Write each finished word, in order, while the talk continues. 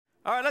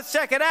All right, let's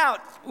check it out.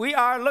 We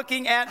are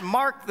looking at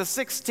Mark, the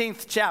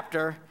 16th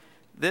chapter.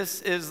 This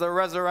is the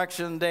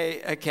Resurrection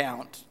Day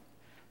account.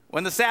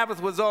 When the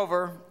Sabbath was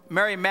over,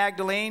 Mary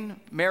Magdalene,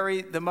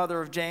 Mary the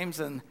mother of James,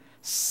 and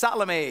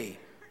Salome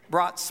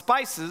brought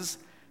spices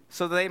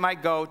so that they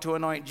might go to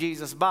anoint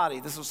Jesus'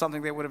 body. This was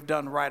something they would have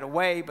done right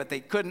away, but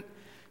they couldn't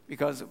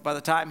because by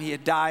the time he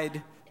had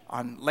died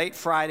on late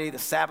Friday, the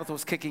Sabbath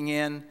was kicking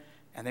in,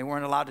 and they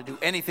weren't allowed to do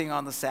anything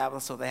on the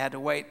Sabbath, so they had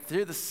to wait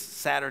through the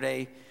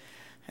Saturday.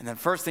 And then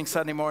first thing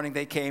Sunday morning,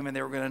 they came and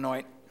they were going to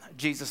anoint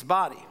Jesus'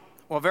 body.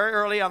 Well, very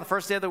early on the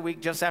first day of the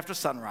week, just after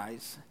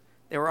sunrise,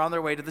 they were on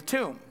their way to the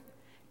tomb.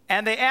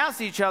 And they asked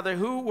each other,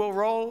 who will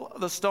roll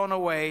the stone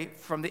away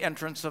from the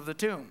entrance of the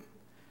tomb?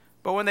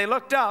 But when they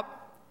looked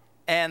up,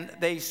 and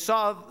they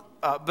saw,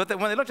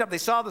 they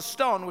saw the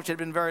stone, which had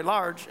been very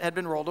large, had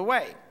been rolled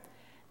away.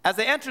 As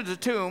they entered the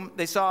tomb,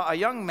 they saw a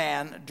young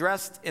man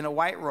dressed in a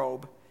white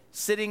robe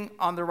sitting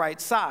on the right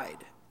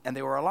side, and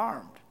they were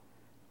alarmed.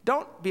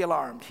 "Don't be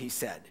alarmed," he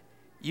said.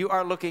 "You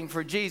are looking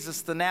for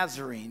Jesus the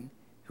Nazarene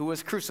who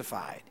was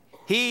crucified.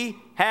 He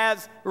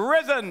has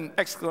risen!"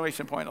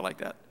 Exclamation point, I like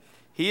that.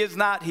 "He is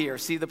not here.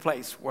 See the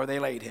place where they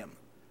laid him."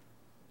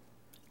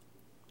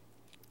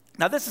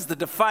 Now this is the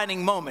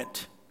defining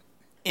moment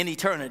in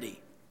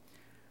eternity.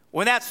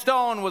 When that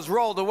stone was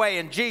rolled away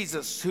and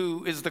Jesus,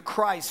 who is the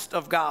Christ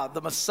of God,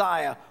 the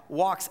Messiah,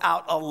 walks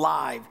out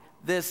alive,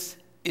 this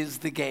is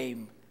the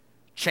game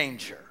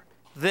changer.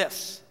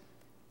 This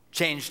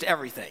changed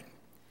everything.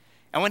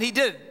 And when he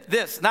did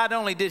this, not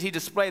only did he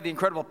display the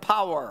incredible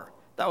power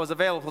that was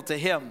available to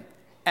him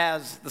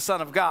as the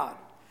Son of God,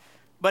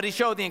 but he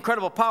showed the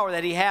incredible power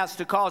that he has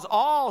to cause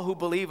all who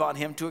believe on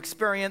him to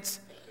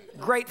experience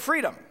great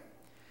freedom.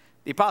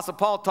 The Apostle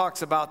Paul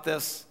talks about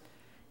this.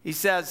 He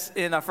says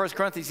in 1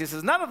 Corinthians, he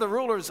says, "None of the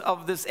rulers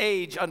of this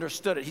age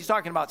understood it." He's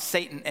talking about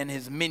Satan and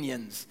his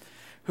minions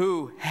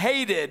who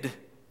hated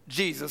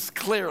Jesus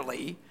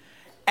clearly,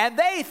 and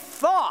they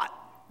thought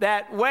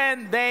that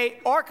when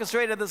they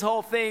orchestrated this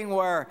whole thing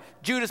where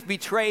Judas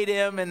betrayed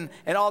him and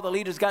all the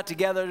leaders got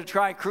together to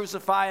try and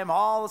crucify him,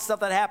 all the stuff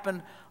that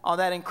happened on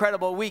that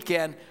incredible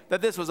weekend, that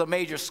this was a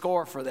major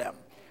score for them.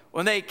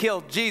 When they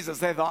killed Jesus,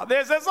 they thought,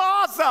 "This is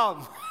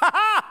awesome.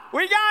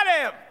 We got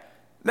him."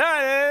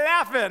 They're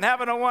laughing,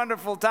 having a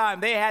wonderful time.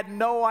 They had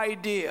no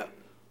idea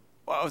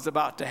what was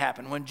about to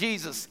happen. When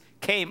Jesus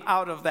came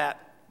out of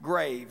that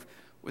grave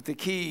with the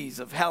keys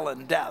of hell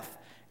and death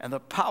and the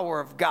power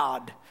of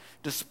God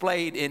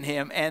displayed in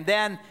him, and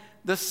then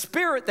the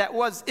Spirit that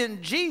was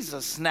in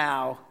Jesus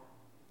now,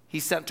 he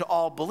sent to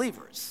all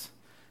believers.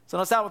 So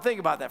let's have a think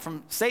about that.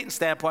 From Satan's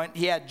standpoint,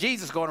 he had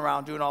Jesus going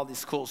around doing all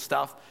this cool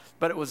stuff,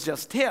 but it was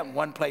just him,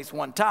 one place,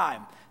 one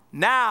time.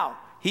 Now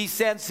he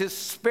sends his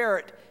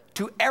Spirit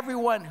to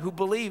everyone who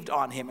believed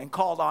on him and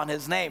called on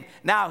his name.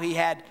 Now he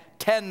had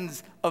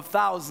tens of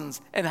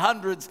thousands and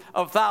hundreds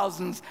of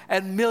thousands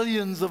and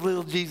millions of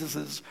little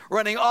Jesuses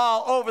running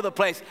all over the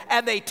place,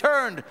 and they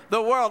turned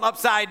the world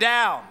upside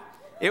down.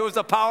 It was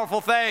a powerful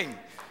thing.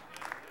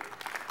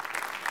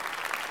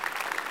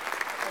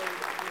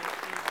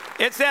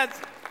 It says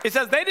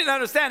they didn't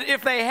understand it.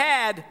 If they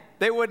had,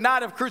 they would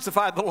not have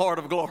crucified the Lord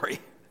of glory.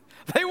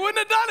 They wouldn't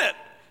have done it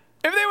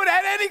if they would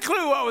have had any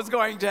clue what was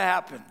going to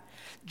happen.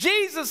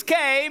 Jesus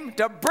came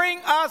to bring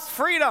us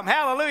freedom.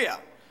 Hallelujah.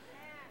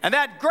 And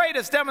that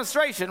greatest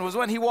demonstration was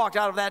when he walked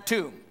out of that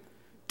tomb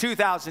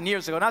 2,000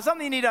 years ago. Now,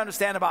 something you need to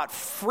understand about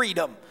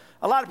freedom.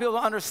 A lot of people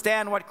don't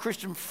understand what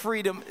Christian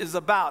freedom is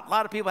about. A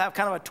lot of people have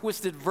kind of a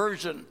twisted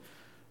version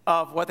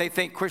of what they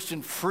think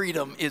Christian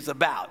freedom is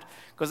about,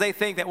 because they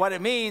think that what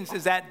it means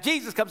is that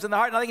Jesus comes in the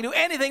heart and they can do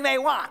anything they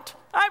want.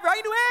 I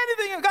can do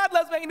anything, and God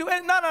loves me, I can do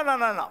anything.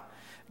 No.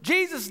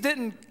 Jesus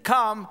didn't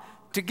come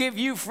to give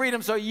you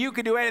freedom so you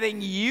can do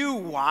anything you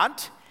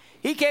want.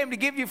 He came to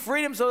give you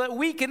freedom so that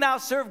we can now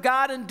serve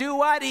God and do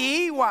what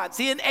he wants.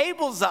 He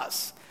enables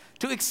us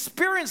to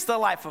experience the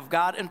life of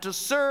God and to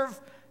serve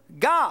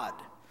God.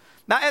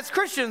 Now, as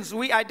Christians,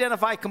 we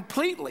identify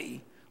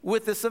completely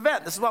with this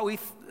event. This is what we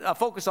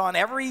focus on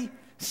every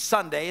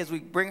Sunday as we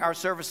bring our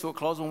service to a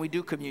close when we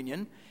do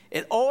communion.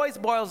 It always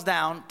boils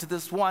down to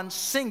this one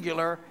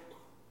singular,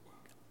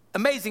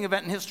 amazing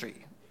event in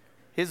history.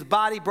 His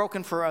body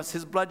broken for us,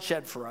 his blood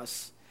shed for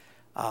us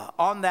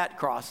on that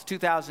cross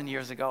 2,000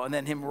 years ago, and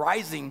then him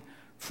rising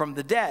from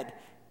the dead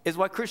is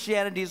what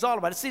Christianity is all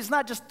about. See, it's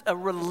not just a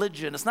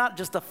religion. It's not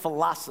just a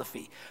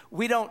philosophy.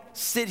 We don't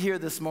sit here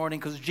this morning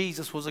because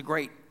Jesus was a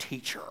great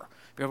teacher.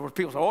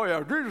 People say, "Oh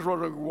yeah, Jesus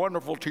was a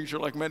wonderful teacher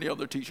like many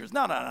other teachers."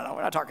 No.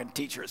 We're not talking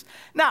teachers.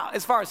 Now,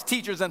 as far as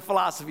teachers and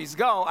philosophies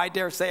go, I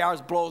dare say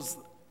ours blows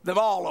them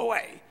all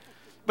away.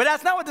 But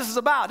that's not what this is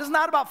about. This is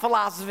not about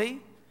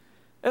philosophy.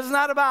 This is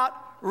not about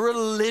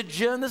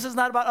religion. This is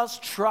not about us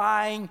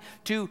trying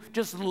to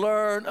just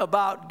learn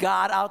about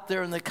God out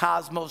there in the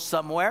cosmos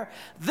somewhere.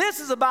 This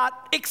is about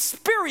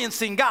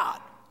experiencing God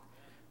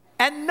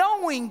and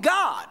knowing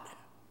God,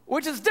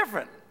 which is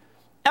different.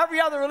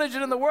 Every other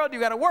religion in the world, you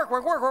got to work,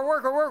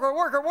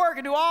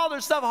 and do all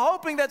their stuff,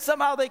 hoping that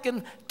somehow they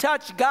can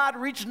touch God,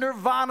 reach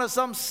nirvana,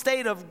 some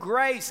state of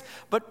grace.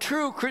 But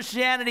true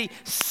Christianity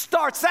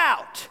starts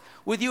out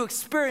with you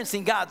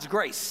experiencing God's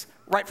grace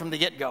right from the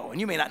get-go,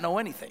 and you may not know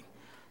anything.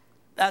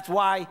 That's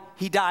why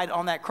he died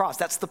on that cross.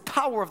 That's the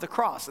power of the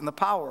cross and the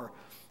power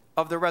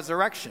of the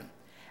resurrection.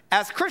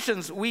 As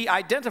Christians, we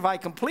identify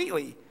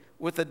completely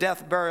with the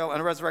death, burial,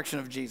 and resurrection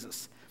of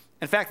Jesus.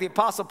 In fact, the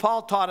Apostle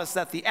Paul taught us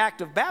that the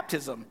act of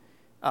baptism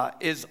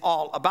is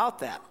all about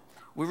that.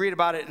 We read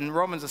about it in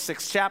Romans, the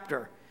 6th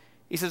chapter.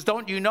 He says,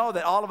 don't you know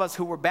that all of us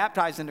who were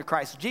baptized into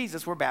Christ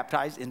Jesus were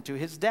baptized into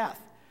his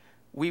death?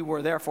 We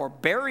were therefore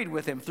buried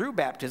with him through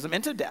baptism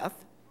into death,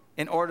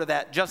 in order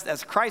that just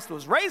as Christ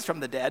was raised from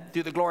the dead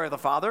through the glory of the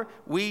Father,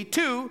 we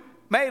too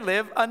may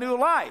live a new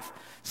life.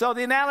 So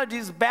the analogy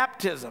is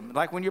baptism.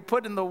 Like when you're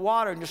put in the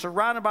water and you're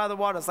surrounded by the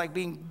water, it's like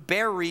being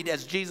buried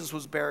as Jesus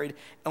was buried.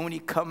 And when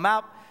you come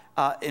out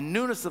in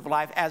newness of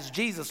life as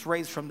Jesus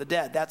raised from the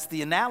dead. That's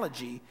the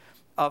analogy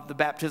of the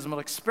baptismal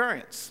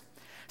experience.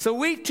 So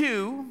we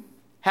too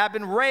have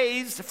been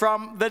raised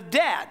from the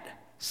dead,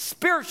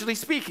 spiritually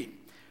speaking.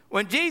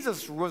 When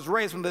Jesus was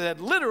raised from the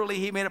dead, literally,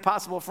 he made it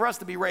possible for us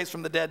to be raised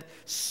from the dead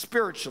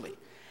spiritually.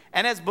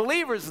 And as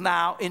believers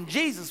now in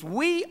Jesus,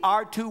 we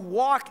are to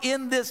walk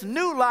in this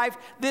new life,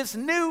 this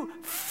new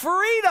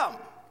freedom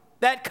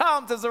that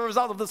comes as a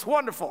result of this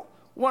wonderful,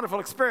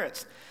 wonderful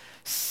experience.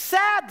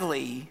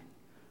 Sadly,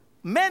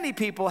 many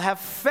people have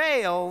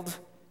failed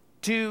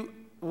to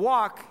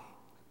walk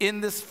in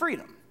this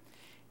freedom.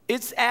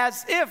 It's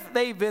as if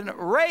they've been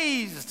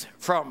raised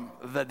from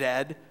the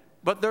dead,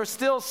 but they're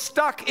still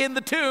stuck in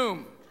the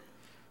tomb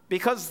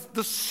because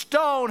the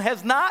stone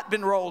has not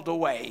been rolled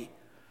away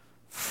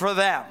for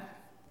them.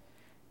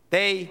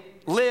 They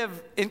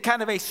live in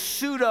kind of a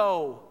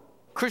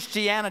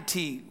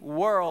pseudo-Christianity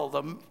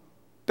world,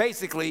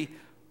 basically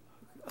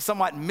a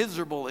somewhat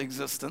miserable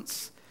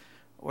existence,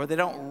 where they're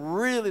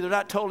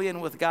not totally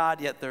in with God,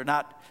 yet they're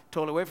not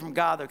totally away from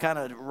God. They're kind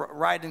of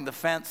riding the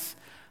fence.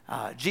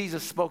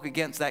 Jesus spoke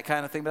against that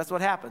kind of thing, but that's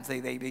what happens.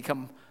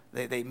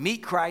 They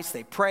meet Christ,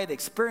 they pray, they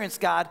experience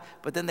God,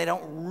 but then they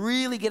don't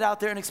really get out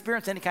there and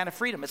experience any kind of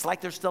freedom. It's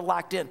like they're still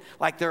locked in,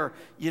 like they're,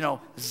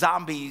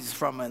 zombies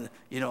from a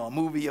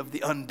movie of the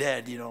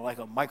undead, like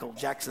a Michael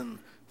Jackson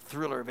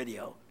Thriller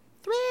video.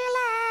 Thriller!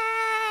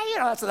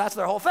 That's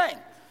their whole thing.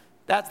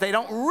 They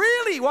don't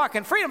really walk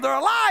in freedom. They're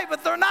alive,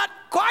 but they're not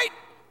quite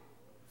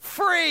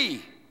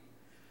free.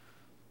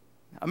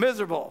 A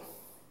miserable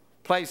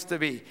place to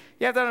be.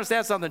 You have to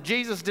understand something.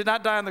 Jesus did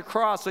not die on the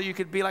cross so you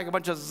could be like a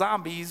bunch of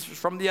zombies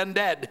from the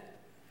undead.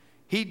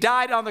 He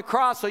died on the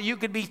cross so you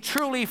could be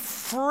truly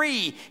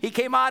free. He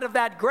came out of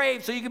that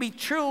grave so you could be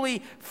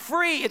truly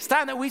free. It's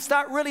time that we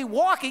start really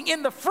walking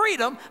in the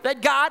freedom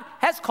that God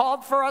has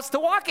called for us to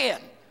walk in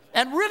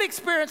and really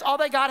experience all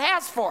that God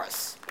has for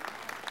us.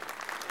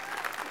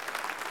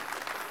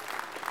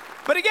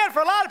 But again,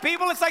 for a lot of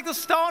people, it's like the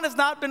stone has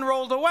not been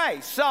rolled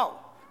away. So,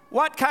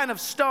 what kind of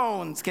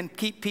stones can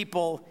keep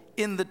people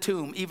in the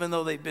tomb, even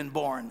though they've been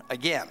born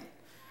again?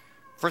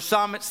 For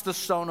some, it's the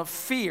stone of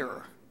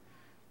fear.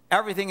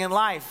 Everything in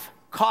life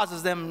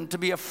causes them to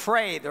be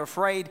afraid. They're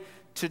afraid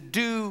to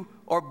do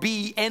or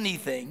be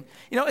anything.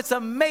 It's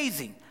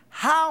amazing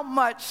how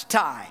much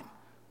time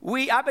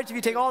I bet you if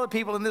you take all the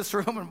people in this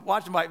room and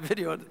watch my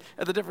video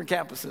at the different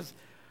campuses,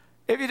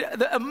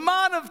 the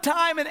amount of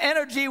time and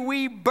energy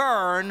we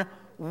burn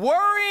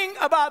worrying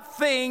about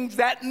things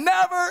that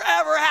never,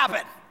 ever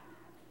happen.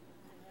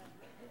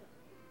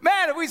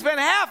 Man, if we spend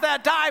half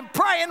that time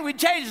praying, we'd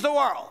change the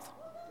world.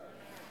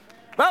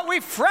 But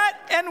we fret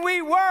and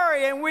we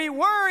worry and we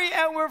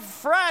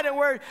fret and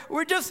we're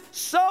just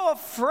so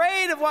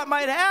afraid of what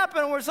might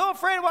happen. We're so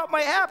afraid of what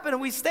might happen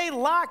and we stay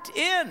locked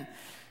in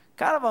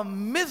kind of a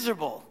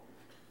miserable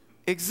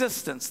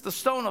existence. The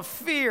stone of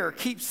fear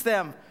keeps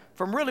them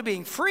from really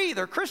being free.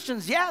 They're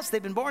Christians, yes.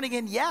 They've been born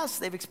again, yes.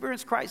 They've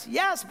experienced Christ,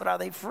 yes. But are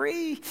they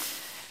free?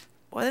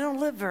 Well, they don't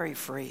live very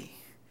free.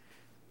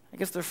 I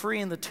guess they're free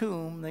in the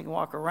tomb. They can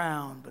walk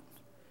around, but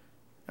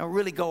they don't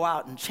really go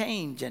out and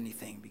change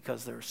anything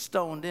because they're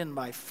stoned in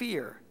by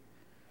fear.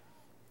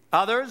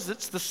 Others,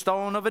 it's the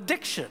stone of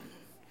addiction,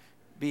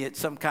 be it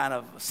some kind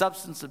of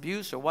substance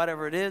abuse or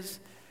whatever it is.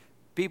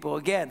 People,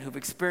 again, who've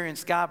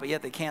experienced God, but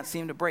yet they can't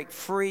seem to break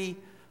free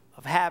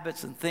of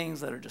habits and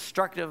things that are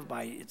destructive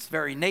by its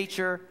very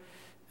nature,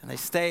 and they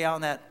stay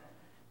on that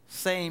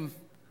same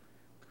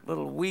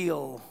little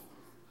wheel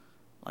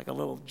like a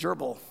little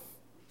gerbil,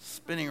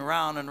 spinning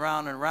around and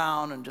round and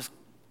round and just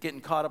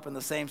getting caught up in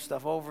the same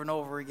stuff over and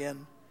over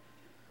again.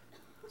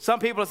 Some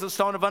people, it's a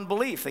stone of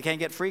unbelief. They can't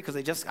get free because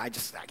I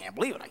can't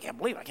believe it. I can't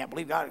believe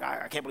God.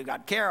 I can't believe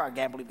God cares. I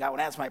can't believe God would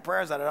answer my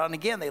prayers. And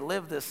again, they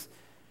live this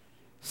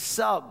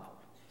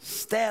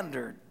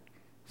substandard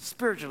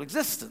spiritual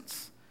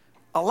existence.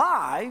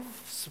 Alive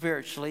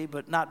spiritually,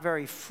 but not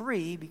very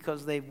free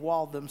because they've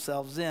walled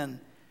themselves in,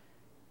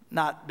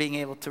 not being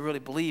able to really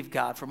believe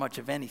God for much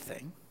of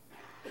anything.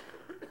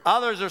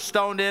 Others are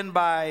stoned in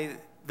by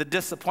the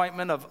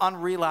disappointment of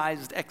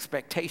unrealized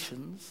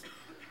expectations.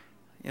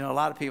 You know, a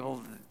lot of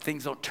people,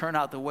 things don't turn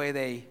out the way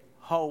they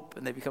hope,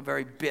 and they become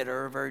very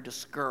bitter, very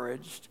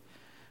discouraged.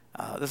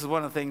 This is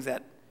one of the things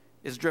that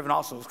is driven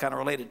also, is kind of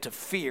related to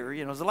fear.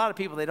 You know, there's a lot of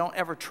people, they don't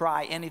ever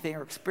try anything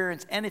or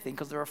experience anything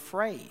because they're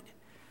afraid.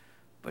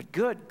 But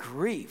good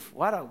grief,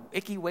 what a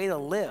icky way to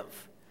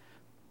live.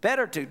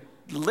 Better to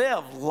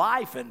live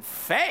life and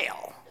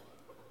fail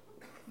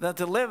than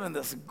to live in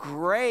this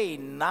gray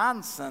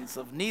nonsense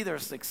of neither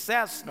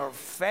success nor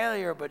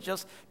failure, but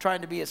just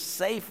trying to be as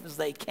safe as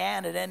they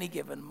can at any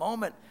given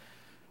moment.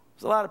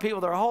 There's a lot of people,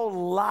 their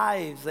whole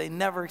lives, they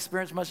never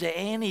experience much of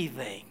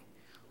anything.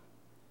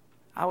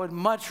 I would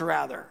much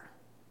rather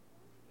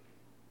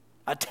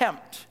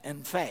attempt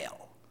and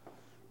fail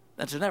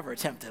than to never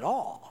attempt at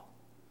all.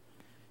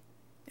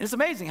 And it's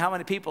amazing how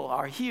many people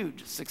are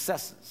huge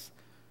successes.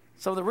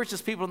 Some of the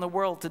richest people in the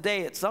world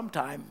today at some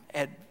time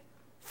had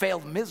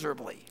failed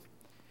miserably.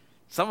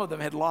 Some of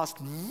them had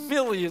lost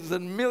millions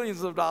and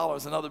millions of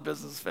dollars in other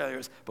business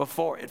failures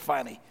before it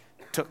finally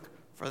took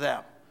for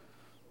them.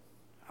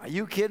 Are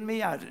you kidding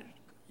me?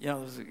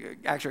 There's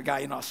actually a guy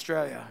in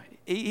Australia.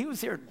 He was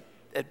here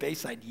at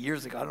Bayside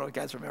years ago. I don't know if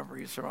you guys remember.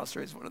 He's from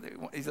Australia.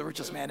 He's the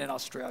richest man in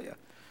Australia.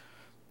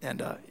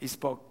 And he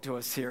spoke to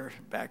us here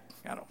back,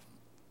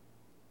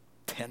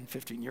 10,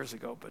 15 years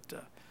ago.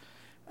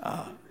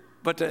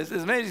 But it's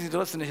amazing to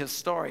listen to his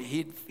story.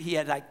 He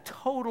had like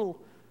total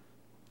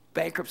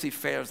bankruptcy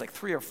failures like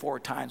 3 or 4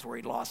 times where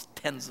he lost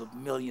tens of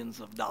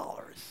millions of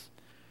dollars.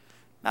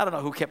 I don't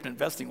know who kept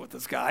investing with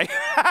this guy.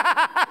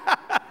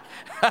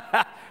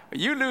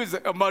 You lose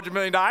a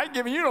multi-million dollars, I ain't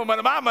giving you no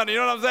money, my money, you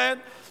know what I'm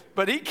saying?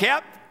 But he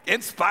kept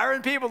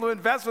inspiring people to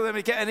invest with him,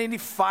 and then he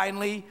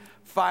finally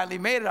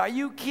made it. Are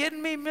you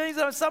kidding me? Millions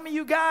of some of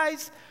you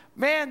guys,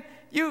 man,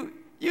 you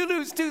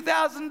lose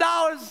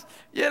 $2,000,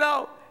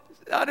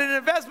 on an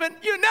investment,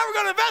 you're never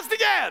going to invest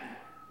again.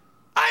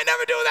 I ain't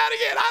never doing that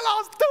again. I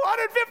lost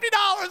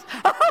 $250.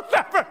 I'll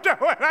never do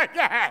it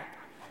again.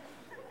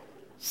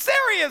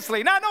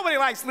 Seriously. Now, nobody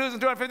likes losing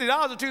 $250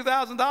 or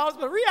 $2,000,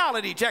 but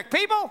reality check,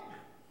 people.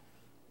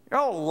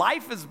 Your whole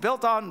life is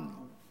built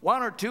on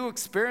 1 or 2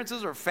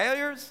 experiences or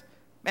failures.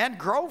 Man,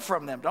 grow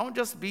from them. Don't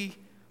just be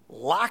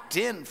locked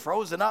in,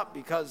 frozen up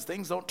because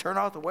things don't turn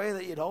out the way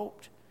that you'd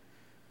hoped.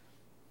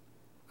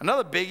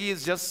 Another biggie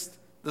is just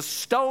the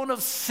stone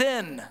of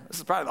sin. This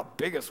is probably the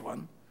biggest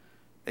one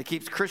that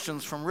keeps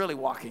Christians from really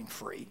walking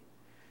free.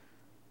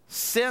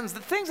 Sins,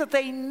 the things that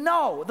they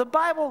know. The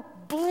Bible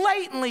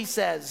blatantly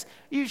says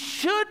you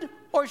should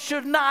or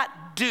should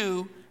not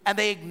do, and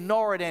they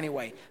ignore it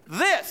anyway.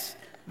 This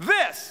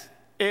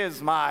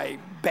is my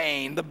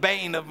bane, the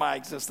bane of my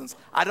existence.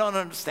 I don't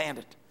understand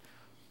it.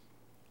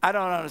 I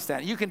don't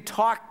understand it. You can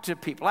talk to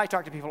people. I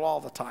talk to people all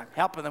the time,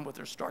 helping them with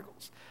their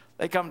struggles.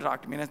 They come to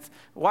talk to me, and it's,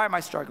 why am I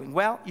struggling?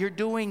 Well, you're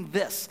doing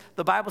this.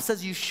 The Bible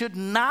says you should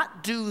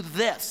not do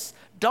this.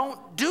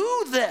 Don't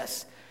do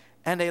this.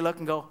 And they look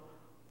and go,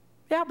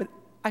 yeah, but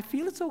I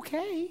feel it's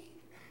okay.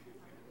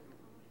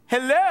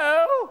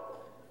 Hello?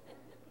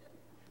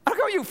 I don't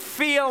care what you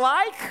feel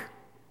like.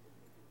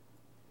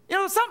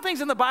 Some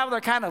things in the Bible, they're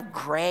kind of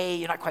gray.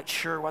 You're not quite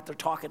sure what they're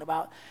talking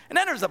about. And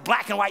then there's the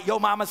black and white yo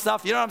mama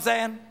stuff. You know what I'm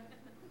saying?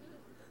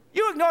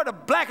 You ignore the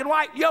black and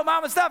white yo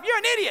mama stuff, you're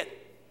an idiot.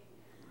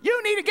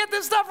 You need to get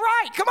this stuff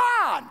right. Come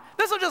on.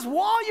 This will just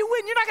wall you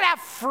in. You're not going to have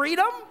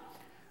freedom.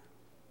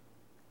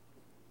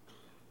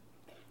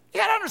 You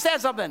got to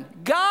understand something.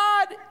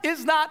 God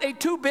is not a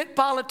 2-bit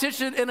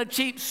politician in a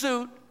cheap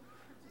suit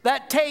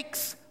that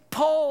takes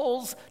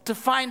polls to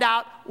find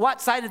out what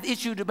side of the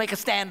issue to make a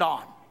stand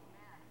on.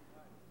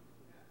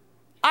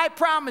 I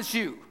promise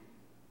you,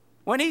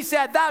 when he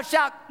said, thou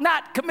shalt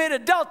not commit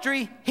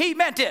adultery, he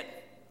meant it.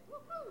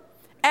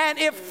 And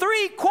if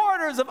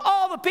 3/4 of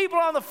all the people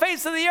on the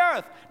face of the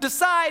earth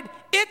decide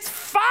it's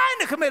fine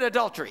to commit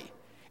adultery,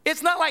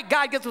 it's not like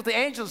God gets with the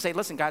angels and say,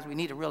 listen, guys, we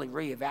need to really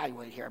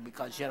reevaluate here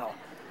because,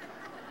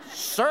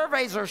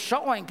 surveys are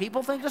showing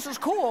people think this is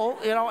cool,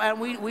 and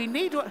we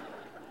need to.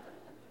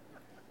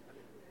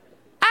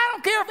 I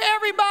don't care if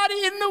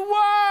everybody in the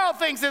world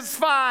thinks it's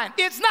fine.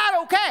 It's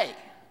not okay.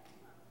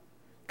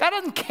 God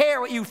doesn't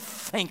care what you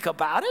think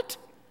about it.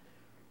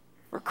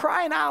 We're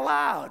crying out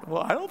loud.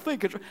 Well, I don't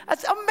think it's.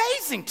 That's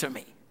amazing to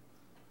me.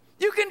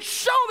 You can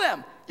show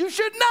them. You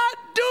should not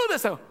do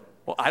this. Well,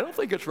 I don't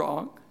think it's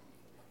wrong.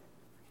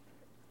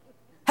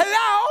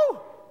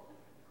 Hello?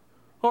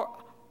 Or,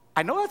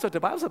 I know that's what the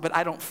Bible says, but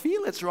I don't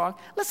feel it's wrong.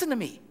 Listen to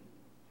me.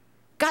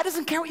 God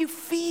doesn't care what you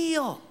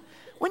feel.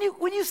 When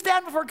you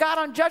stand before God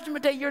on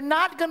Judgment Day, you're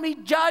not going to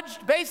be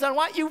judged based on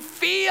what you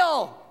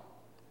feel.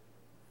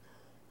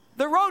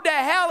 The road to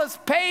hell is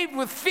paved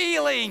with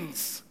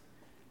feelings.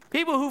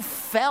 People who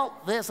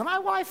felt this, and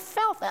I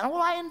felt that, and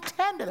I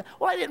intended that.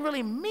 Well, I didn't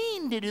really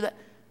mean to do that.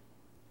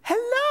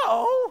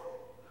 Hello?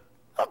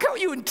 I don't care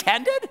what you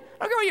intended.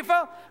 I don't care what you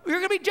felt. You're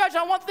going to be judged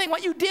on one thing,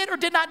 what you did or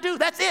did not do.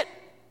 That's it.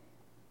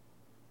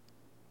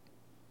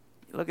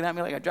 You're looking at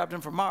me like I dropped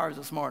in from Mars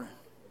this morning.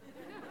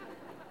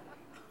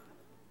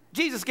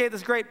 Jesus gave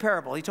this great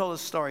parable. He told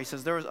this story. He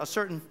says there was a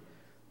certain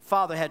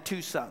father had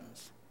 2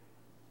 sons.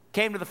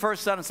 Came to the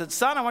first son and said,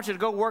 son, I want you to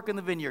go work in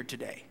the vineyard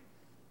today.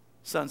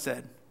 Son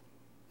said,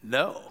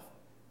 no.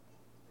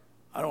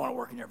 I don't want to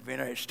work in your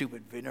vineyard. I had a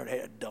stupid vineyard. I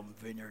had a dumb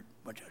vineyard.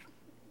 Bunch of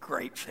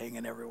grapes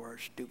hanging everywhere.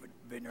 Stupid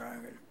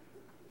vineyard.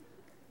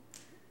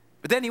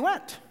 But then he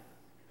went.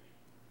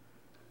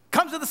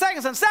 Comes to the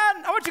second son,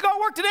 I want you to go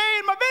work today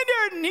in my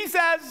vineyard. And he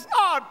says,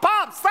 oh,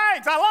 Pops,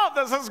 thanks. I love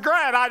this. This is great.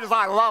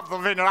 I love the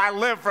vineyard. I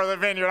live for the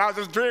vineyard. I was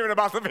just dreaming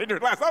about the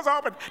vineyard last night. I was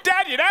hoping,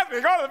 Dad, you'd ask me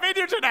to go to the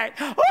vineyard today.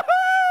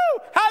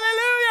 Woohoo!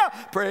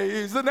 Hallelujah!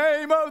 Praise the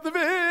name of the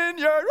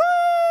vineyard.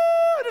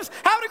 Woo! Just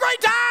having a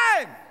great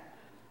time.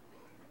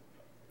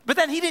 But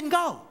then he didn't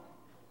go.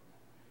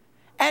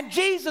 And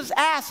Jesus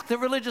asked the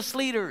religious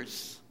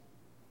leaders,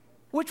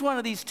 which one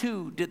of these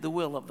 2 did the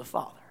will of the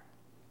Father?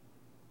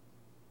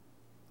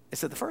 They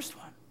said, the first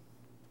one. I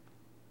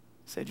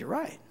said, you're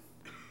right.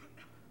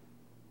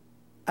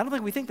 I don't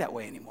think we think that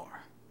way anymore.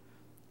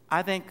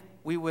 I think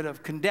we would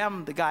have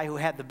condemned the guy who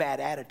had the bad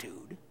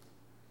attitude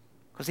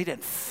because he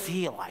didn't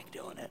feel like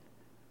doing it.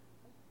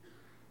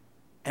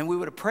 And we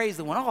would have praised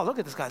the one, oh, look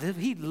at this guy.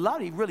 He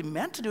loved it. He really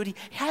meant to do it. He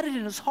had it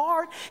in his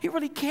heart. He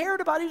really cared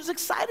about it. He was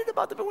excited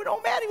about it. But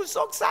oh, man, he was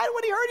so excited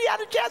when he heard he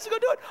had a chance to go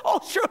do it. Oh,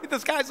 surely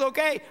this guy's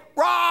okay.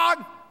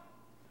 Wrong.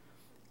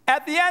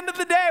 At the end of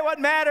the day, what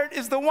mattered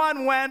is the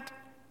one went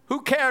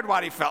who cared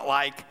what he felt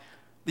like.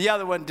 The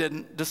other one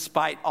didn't,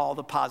 despite all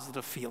the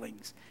positive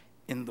feelings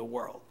in the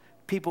world.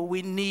 People,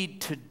 we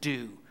need to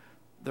do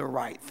the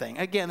right thing.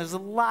 Again, there's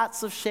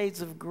lots of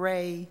shades of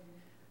gray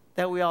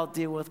that we all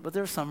deal with, but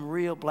there's some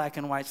real black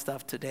and white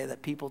stuff today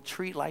that people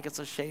treat like it's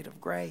a shade of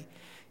gray.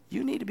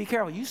 You need to be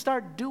careful. You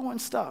start doing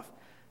stuff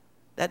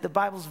that the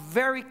Bible's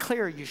very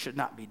clear you should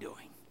not be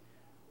doing.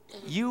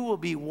 You will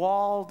be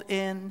walled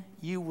in.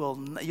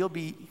 You'll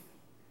be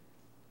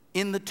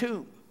in the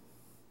tomb,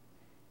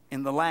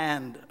 in the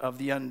land of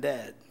the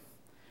undead.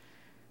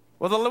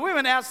 Well, the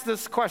women asked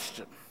this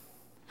question: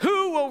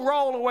 who will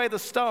roll away the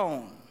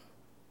stone?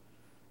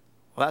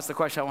 Well, that's the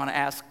question I want to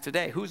ask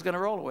today. Who's going to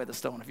roll away the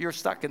stone if you're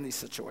stuck in this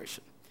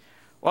situation?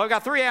 Well, I've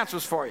got 3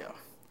 answers for you.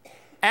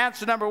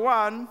 Answer number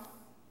 1,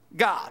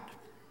 God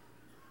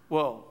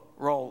will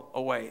roll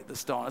away the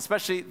stone,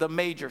 especially the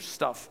major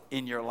stuff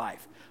in your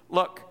life.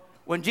 Look,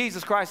 when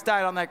Jesus Christ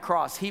died on that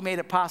cross, he made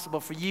it possible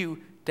for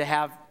you to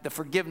have the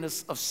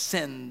forgiveness of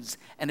sins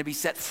and to be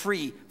set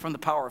free from the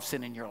power of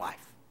sin in your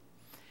life.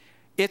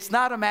 It's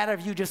not a matter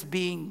of you just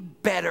being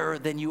better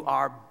than you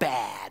are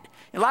bad.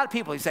 And a lot of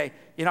people, you say,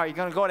 are you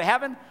going to go to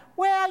heaven?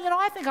 Well,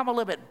 I think I'm a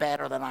little bit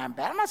better than I'm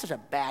bad. I'm not such a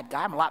bad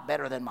guy. I'm a lot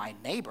better than my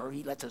neighbor.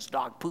 He lets his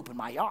dog poop in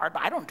my yard,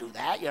 but I don't do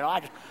that.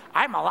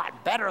 I'm a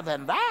lot better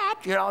than that.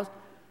 That's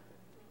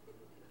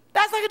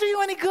not going to do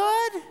you any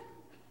good.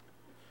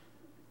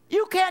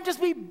 You can't just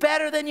be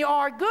better than you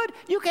are good.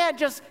 You can't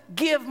just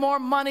give more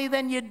money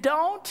than you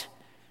don't.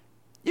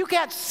 You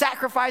can't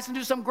sacrifice and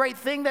do some great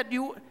thing that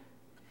you...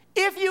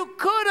 If you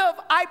could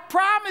have, I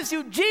promise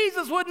you,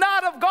 Jesus would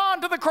not have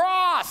gone to the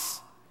cross.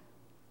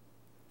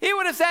 He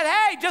would have said,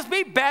 hey, just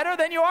be better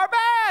than you are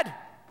bad.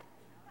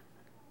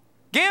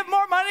 Give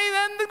more money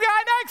than the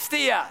guy next to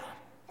you.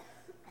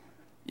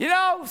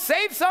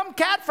 Save some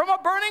cat from a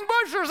burning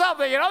bush or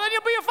something, then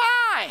you'll be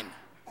fine.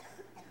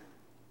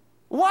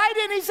 Why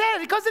didn't he say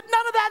it? Because none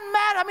of that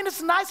matters. I mean,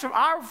 it's nice from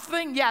our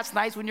thing. Yeah, it's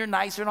nice when you're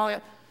nicer and all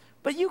that.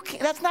 But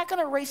that's not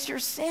going to erase your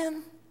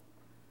sin.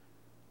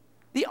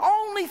 The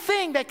only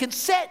thing that can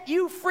set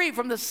you free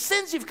from the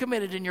sins you've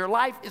committed in your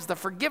life is the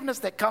forgiveness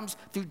that comes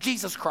through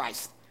Jesus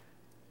Christ.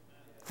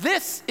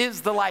 This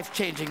is the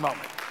life-changing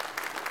moment.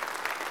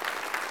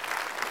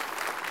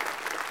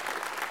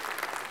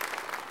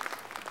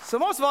 So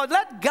most of all,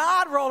 let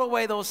God roll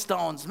away those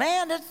stones.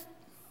 Man,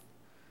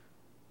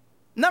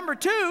 number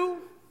 2,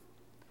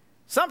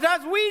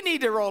 sometimes we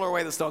need to roll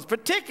away the stones,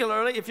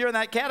 particularly if you're in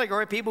that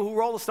category, people who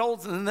roll the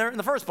stones in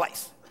the first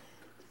place.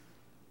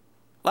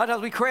 A lot of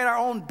times we create our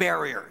own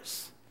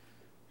barriers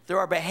through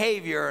our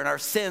behavior and our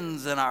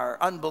sins and our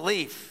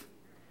unbelief.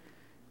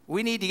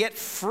 We need to get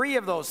free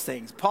of those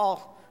things.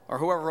 Paul, or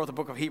whoever wrote the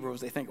book of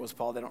Hebrews, they think it was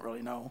Paul, they don't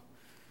really know.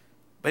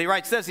 But he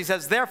writes this, he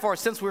says, therefore,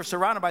 since we're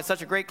surrounded by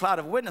such a great cloud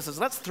of witnesses,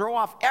 let's throw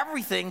off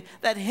everything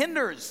that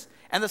hinders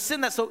and the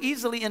sin that so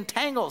easily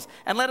entangles,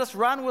 and let us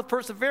run with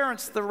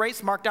perseverance the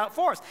race marked out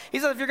for us. He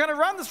says, if you're going to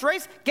run this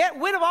race, get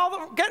rid of all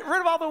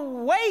the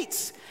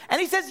weights. And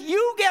he says,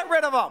 you get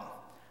rid of them.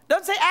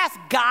 Doesn't say ask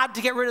God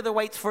to get rid of the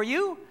weights for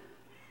you.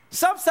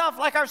 Some stuff,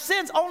 like our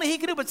sins, only he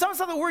can do. But some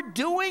stuff that we're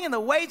doing and the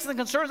weights and the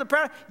concerns of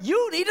prayer,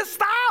 you need to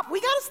stop. We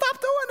got to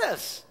stop doing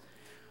this.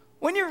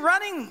 When you're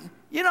running,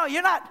 you're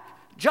not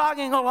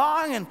jogging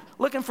along and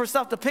looking for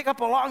stuff to pick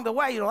up along the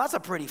way. That's a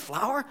pretty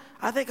flower.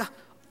 I think,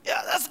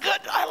 yeah, that's good.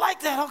 I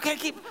like that. Okay,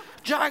 keep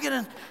jogging.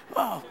 And,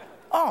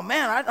 oh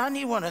man, I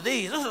need one of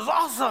these. This is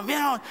awesome.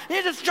 You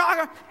just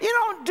jog. You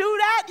don't do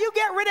that. You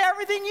get rid of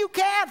everything you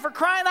can, for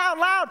crying out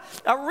loud.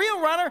 A real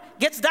runner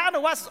gets down to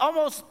what's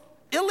almost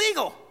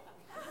illegal.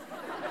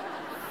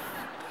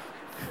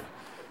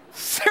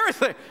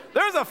 Seriously,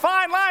 there's a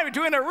fine line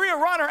between a real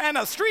runner and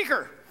a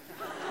streaker.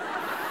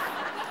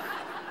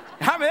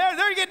 I mean,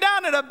 they're getting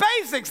down to the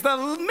basics, the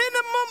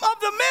minimum of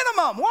the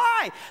minimum.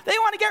 Why? They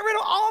want to get rid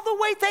of all the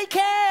weight they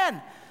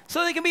can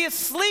so they can be as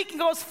sleek and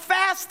go as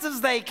fast as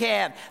they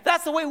can.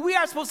 That's the way we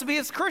are supposed to be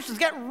as Christians.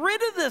 Get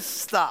rid of this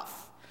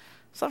stuff.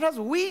 Sometimes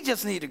we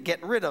just need to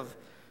get rid of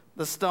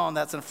the stone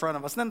that's in front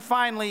of us. And then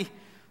finally,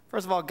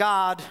 first of all,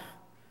 God,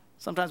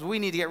 sometimes we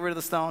need to get rid of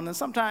the stone. And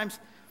sometimes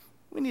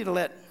we need to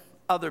let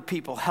other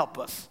people help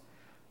us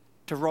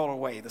to roll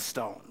away the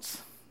stones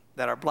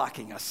that are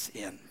blocking us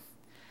in.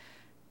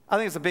 I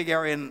think it's a big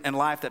area in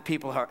life that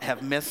people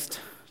have missed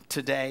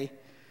today.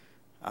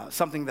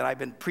 Something that I've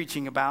been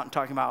preaching about and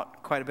talking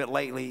about quite a bit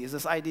lately is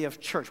this idea of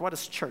church. What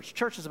is church?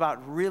 Church is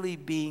about really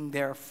being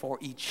there for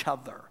each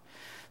other.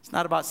 It's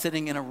not about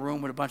sitting in a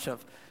room with a bunch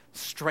of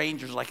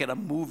strangers like at a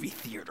movie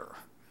theater.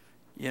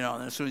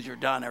 And as soon as you're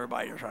done,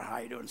 everybody's trying, how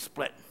you doing,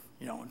 split,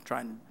 and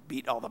try and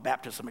beat all the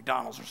Baptists at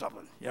McDonald's or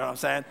something. You know what I'm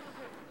saying?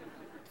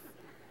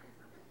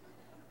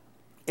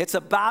 It's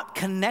about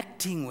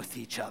connecting with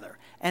each other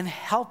and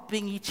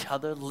helping each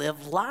other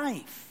live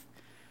life.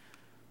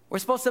 We're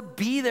supposed to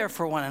be there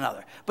for one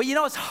another. But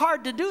it's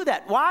hard to do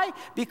that. Why?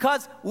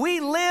 Because we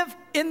live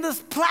in this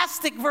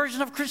plastic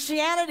version of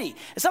Christianity.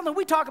 It's something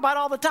we talk about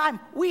all the time.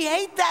 We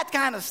hate that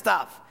kind of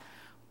stuff.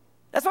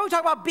 That's why we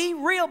talk about be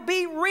real.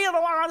 Be real.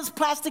 Don't want this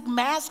plastic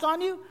mask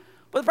on you.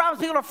 But the problem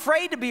is people are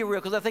afraid to be real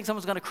because they think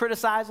someone's going to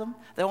criticize them.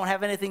 They won't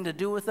have anything to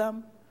do with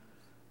them.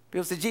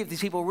 People say, gee, if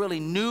these people really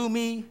knew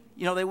me,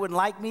 they wouldn't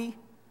like me.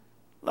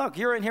 Look,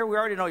 you're in here. We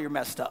already know you're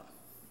messed up.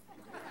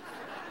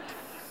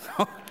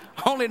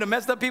 Only the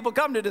messed up people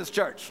come to this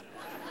church.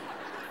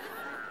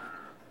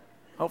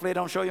 Hopefully they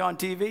don't show you on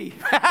TV.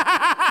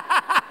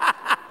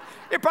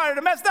 You're part of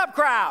the messed up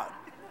crowd.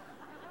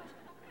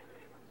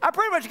 I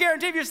pretty much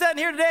guarantee if you're sitting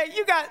here today,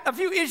 you got a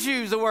few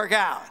issues to work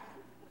out.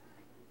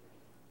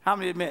 How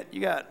many admit you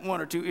got one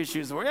or two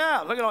issues to work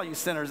out? Yeah, look at all you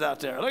sinners out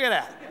there. Look at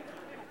that.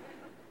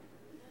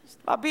 It's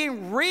about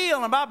being real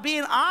and about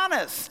being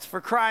honest,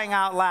 for crying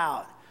out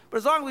loud. But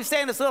as long as we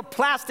stay in this little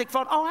plastic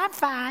phone, oh, I'm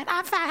fine.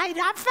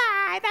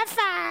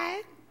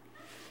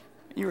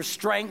 You were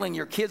strangling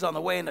your kids on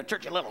the way into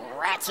church, you little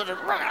rats.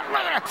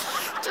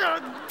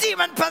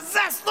 Demon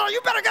possessed. Lord,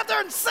 you better get there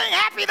and sing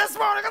happy this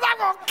morning because I'm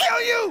going to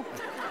kill you.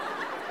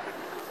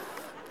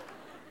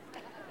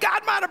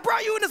 God might have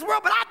brought you in this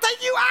world, but I'll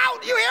take you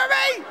out. You hear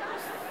me?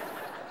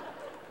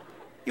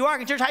 You walk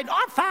in church, oh,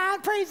 I'm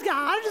fine. Praise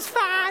God. I'm just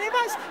fine.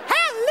 Everybody's,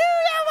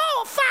 hallelujah, I'm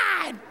all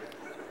fine.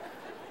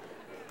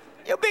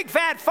 You big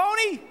fat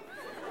phony.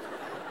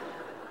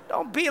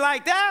 Don't be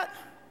like that.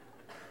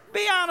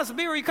 Be honest.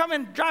 Be where you come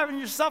in driving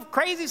yourself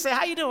crazy. Say,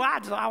 how you doing?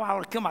 I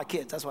want to kill my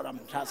kids. That's what I'm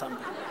doing.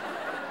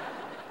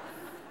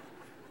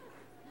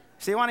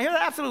 So you want to hear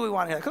that? Absolutely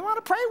want to hear that. Because I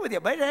want to pray with you,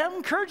 but I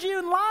encourage you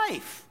in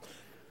life.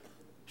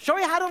 Show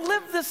you how to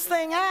live this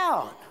thing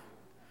out.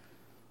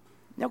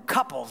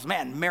 Couples,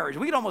 man, marriage.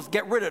 We could almost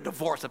get rid of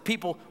divorce if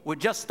people would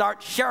just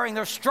start sharing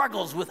their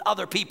struggles with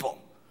other people.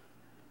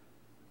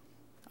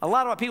 A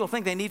lot of what people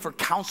think they need for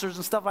counselors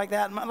and stuff like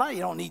that,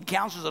 you don't need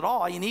counselors at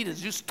all. All you need is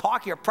just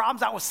talk your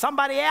problems out with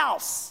somebody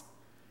else.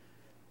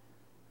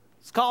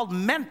 It's called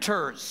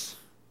mentors.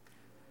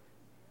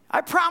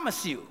 I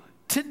promise you,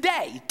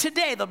 today,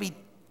 there'll be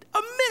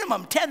a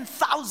minimum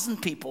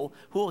 10,000 people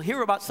who will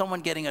hear about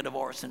someone getting a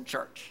divorce in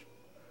church.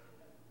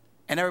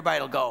 And everybody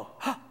will go,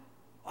 oh,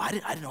 I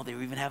didn't know they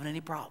were even having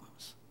any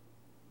problems.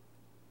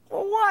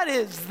 Well, what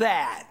is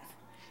that?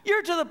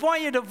 You're to the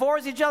point you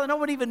divorce each other. No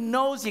one even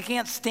knows you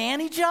can't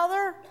stand each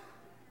other.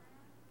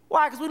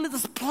 Why? Because we live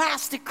this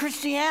plastic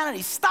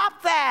Christianity.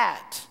 Stop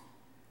that.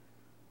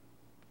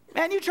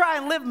 Man, you try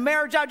and live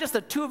marriage out, just the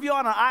two of you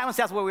on an island.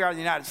 See, that's where we are in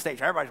the United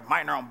States. Everybody's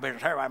minding their own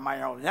business. Everybody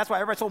minding their own. That's why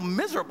everybody's so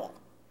miserable.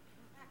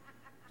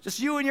 Just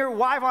you and your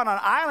wife on an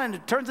island,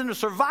 it turns into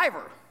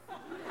Survivor.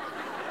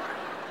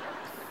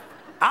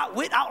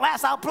 Outwit,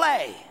 outlast,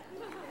 outplay.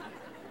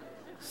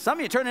 Some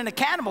of you turn into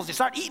cannibals. You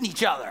start eating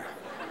each other.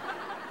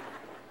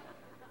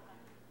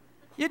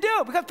 You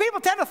do, because people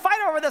tend to fight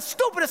over the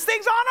stupidest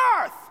things on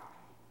earth.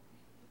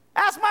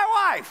 Ask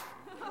my wife.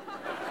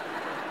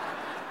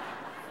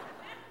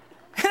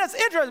 And it's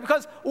interesting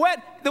because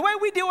the way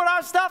we deal with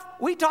our stuff,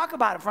 we talk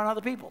about it in front of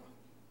other people.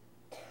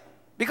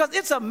 Because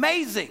it's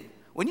amazing.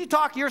 When you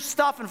talk your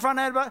stuff in front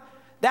of everybody,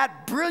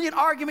 that brilliant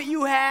argument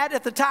you had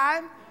at the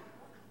time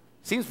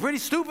seems pretty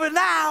stupid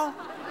now.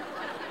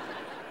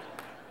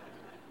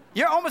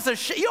 You almost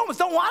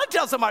don't want to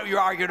tell somebody what you're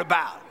arguing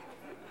about.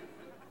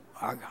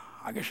 I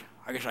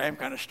guess I am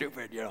kind of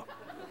stupid,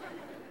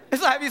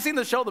 So have you seen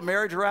the show The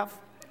Marriage Ref?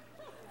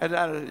 And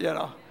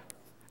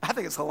I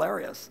think it's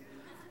hilarious.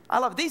 I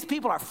love it. These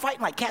people are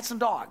fighting like cats and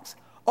dogs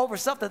over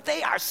stuff that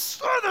they are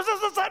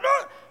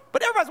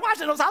but everybody's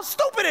watching knows how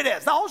stupid it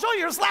is. The whole show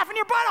you're just laughing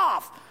your butt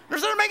off. They're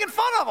sort of making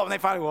fun of them. And they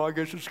finally, well, I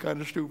guess it's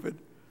kind of stupid.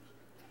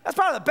 That's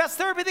probably the best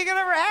therapy they can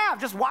ever have.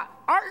 Just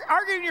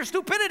arguing your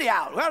stupidity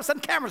out. We ought to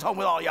send cameras home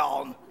with all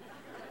y'all and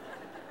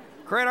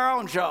create our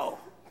own show.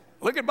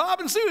 Look at Bob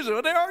and Susan,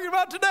 what they arguing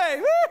about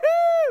today.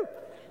 Woo-hoo!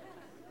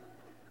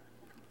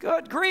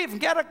 Good grief,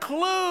 get a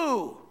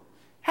clue.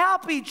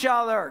 Help each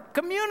other.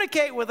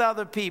 Communicate with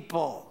other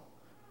people.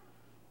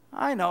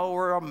 I know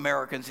we're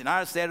Americans,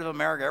 United States of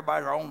America.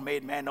 Everybody's our own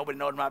made man. Nobody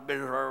knows my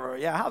business.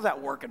 Yeah, how's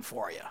that working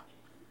for you?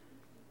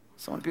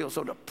 So many people are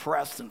so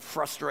depressed and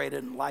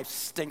frustrated, and life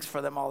stinks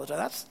for them all the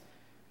time.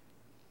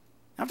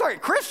 I'm talking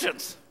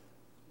Christians.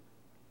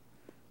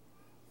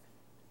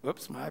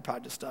 Whoops, my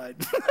iPod just died.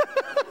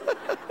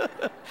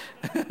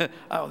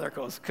 Oh, there it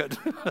goes. Good.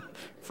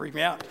 Freak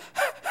me out.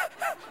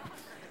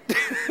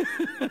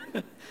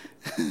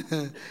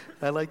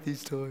 I like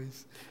these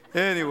toys.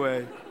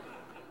 Anyway.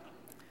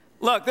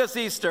 Look, this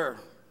Easter,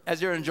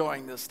 as you're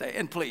enjoying this day,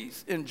 and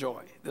please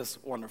enjoy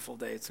this wonderful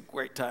day. It's a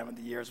great time of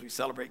the year as we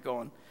celebrate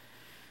going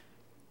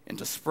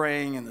into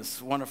spring and this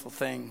wonderful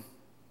thing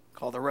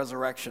called the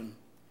resurrection.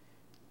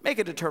 Make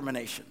a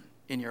determination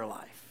in your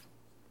life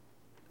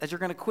that you're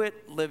going to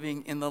quit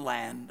living in the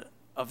land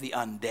of the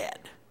undead.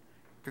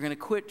 You're going to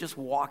quit just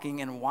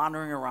walking and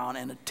wandering around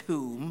in a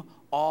tomb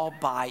all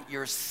by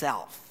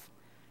yourself.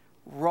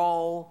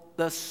 Roll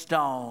the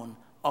stone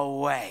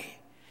away.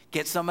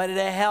 Get somebody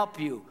to help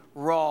you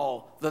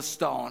roll the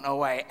stone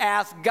away.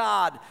 Ask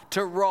God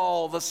to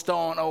roll the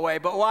stone away.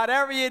 But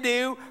whatever you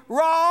do,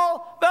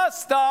 roll the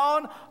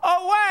stone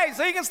away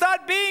so you can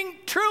start being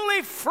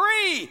truly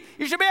free.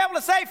 You should be able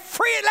to say,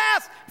 free at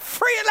last,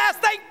 free at last.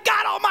 Thank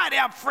God Almighty,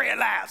 I'm free at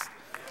last.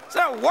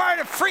 Instead of worried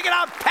and freaking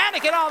out,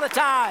 panicking all the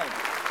time.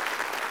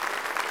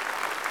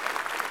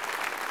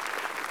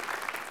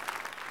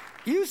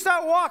 You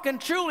start walking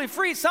truly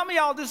free. Some of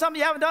y'all do something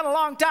you haven't done in a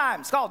long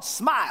time. It's called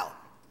smile.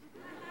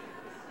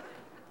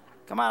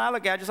 Come on, I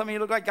look at you. Some of you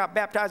look like you got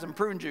baptized in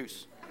prune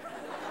juice.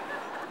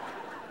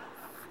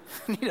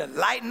 You need to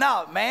lighten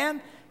up,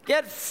 man.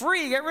 Get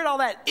free. Get rid of all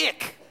that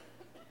ick.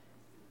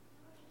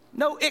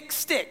 No ick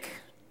stick.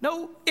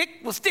 No ick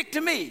will stick to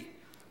me.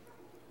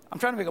 I'm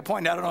trying to make a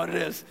point. I don't know what it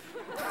is.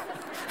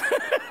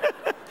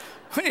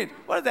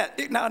 What is that?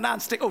 Ick, no,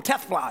 non-stick. Oh,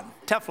 Teflon.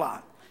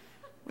 Teflon.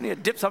 We need to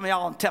dip some of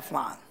y'all in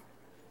Teflon.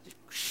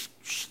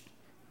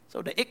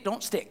 So the ick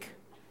don't stick.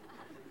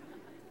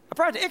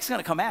 Probably the ick's going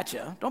to come at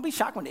you. Don't be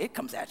shocked when the ick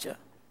comes at you.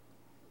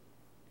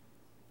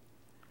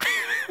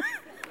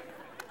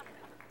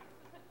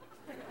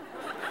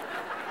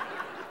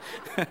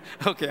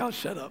 Okay, I'll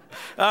shut up.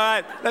 All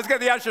right, let's get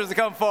the ushers to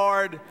come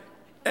forward,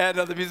 and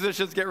the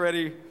musicians get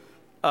ready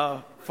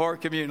for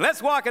communion.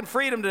 Let's walk in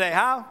freedom today,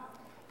 huh?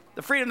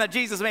 The freedom that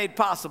Jesus made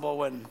possible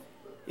when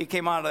he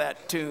came out of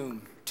that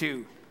tomb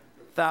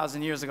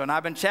 2,000 years ago. And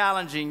I've been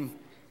challenging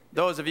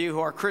those of you who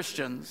are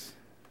Christians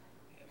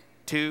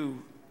to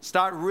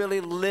start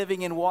really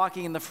living and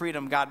walking in the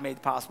freedom God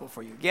made possible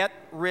for you. Get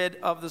rid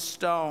of the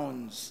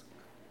stones.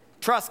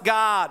 Trust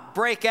God.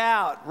 Break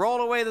out. Roll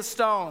away the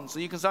stones so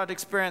you can start to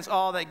experience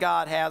all that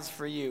God has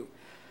for you.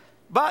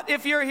 But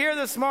if you're here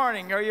this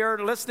morning or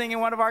you're listening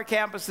in one of our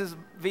campuses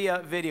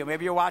via video,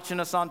 maybe you're watching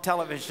us on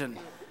television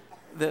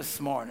this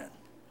morning,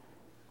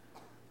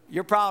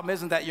 your problem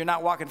isn't that you're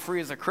not walking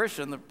free as a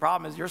Christian. The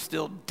problem is you're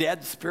still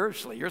dead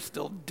spiritually. You're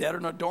still dead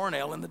in a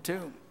doornail in the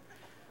tomb.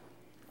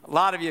 A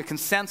lot of you can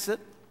sense it.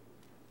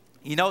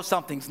 You know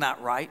something's not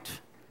right.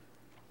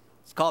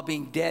 It's called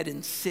being dead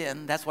in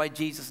sin. That's why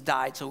Jesus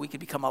died, so we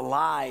could become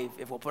alive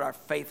if we'll put our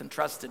faith and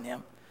trust in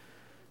him.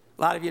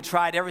 A lot of you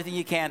tried everything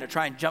you can to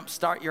try and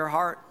jumpstart your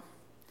heart.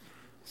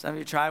 Some of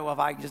you tried, well, if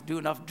I can just do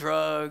enough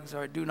drugs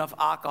or do enough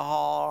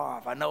alcohol or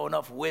if I know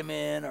enough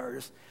women or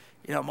just,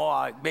 more,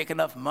 I make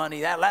enough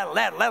money,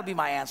 that'll be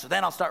my answer.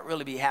 Then I'll start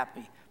really be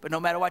happy. But no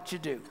matter what you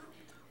do,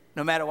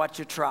 no matter what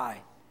you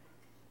try,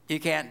 you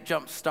can't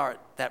jumpstart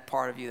that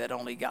part of you that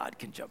only God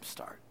can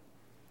jumpstart.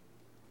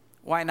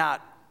 Why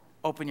not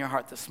open your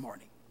heart this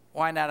morning?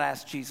 Why not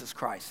ask Jesus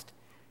Christ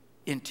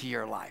into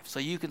your life so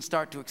you can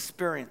start to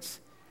experience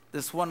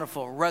this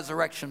wonderful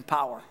resurrection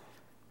power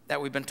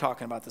that we've been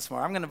talking about this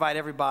morning? I'm going to invite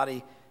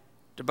everybody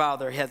to bow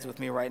their heads with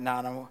me right now.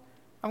 And I'm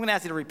going to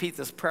ask you to repeat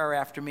this prayer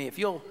after me. If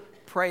you'll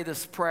pray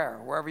this prayer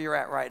wherever you're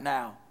at right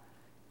now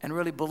and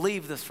really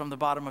believe this from the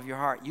bottom of your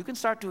heart, you can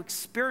start to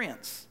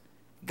experience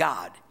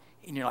God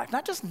in your life.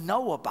 Not just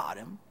know about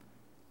him,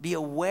 be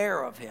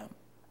aware of him,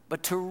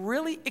 but to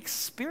really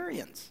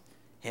experience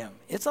him.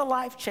 It's a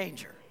life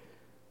changer.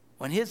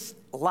 When his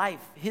life,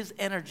 his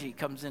energy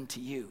comes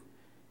into you,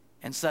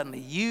 and suddenly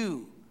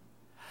you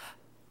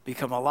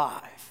become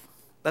alive.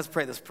 Let's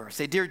pray this prayer.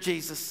 Say, Dear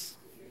Jesus,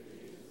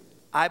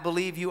 I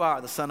believe you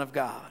are the Son of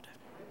God,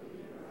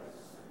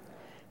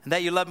 and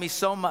that you love me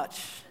so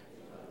much,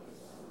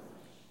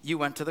 you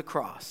went to the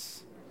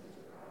cross,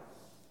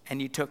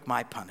 and you took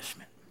my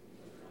punishment.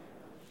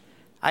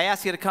 I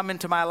ask you to come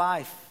into my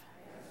life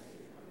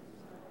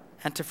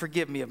and to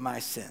forgive me of my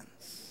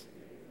sins.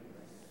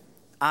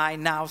 I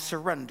now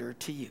surrender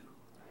to you.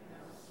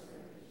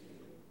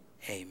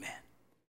 Amen.